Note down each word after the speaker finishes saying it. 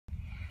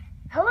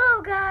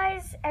Hello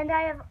guys, and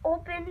I have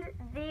opened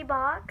the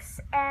box,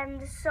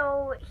 and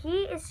so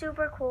he is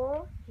super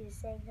cool. He's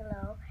saying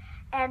hello,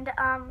 and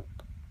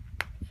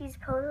he's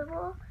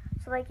posable,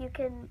 so like you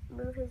can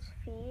move his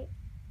feet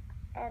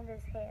and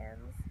his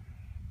hands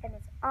and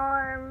his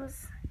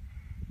arms,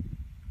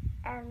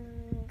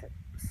 and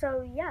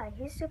so yeah,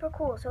 he's super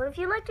cool. So if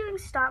you like doing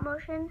stop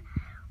motion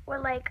or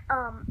like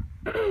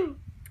you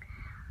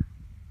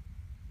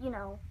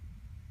know,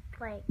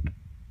 like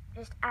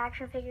just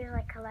action figures,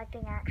 like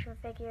collecting action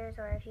figures,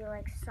 or if you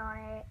like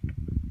Sonic,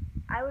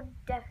 I would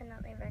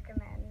definitely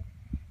recommend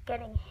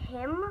getting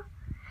him.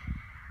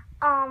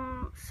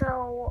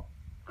 So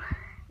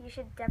you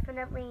should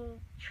definitely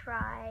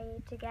try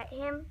to get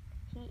him.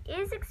 He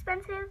is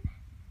expensive,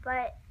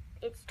 but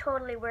it's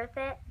totally worth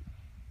it,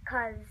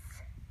 cause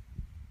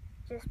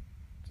just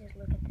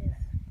look at this.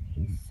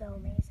 He's so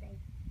amazing.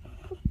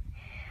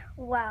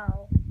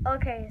 Wow.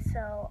 Okay,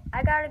 so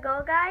I gotta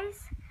go,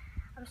 guys.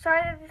 I'm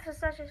sorry that this was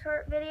such a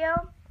short video,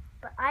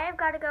 but I have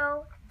got to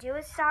go do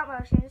a stop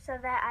motion so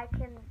that I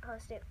can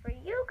post it for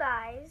you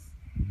guys,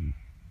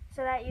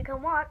 so that you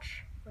can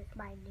watch with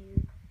my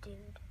new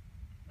dude.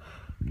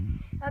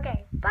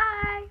 Okay,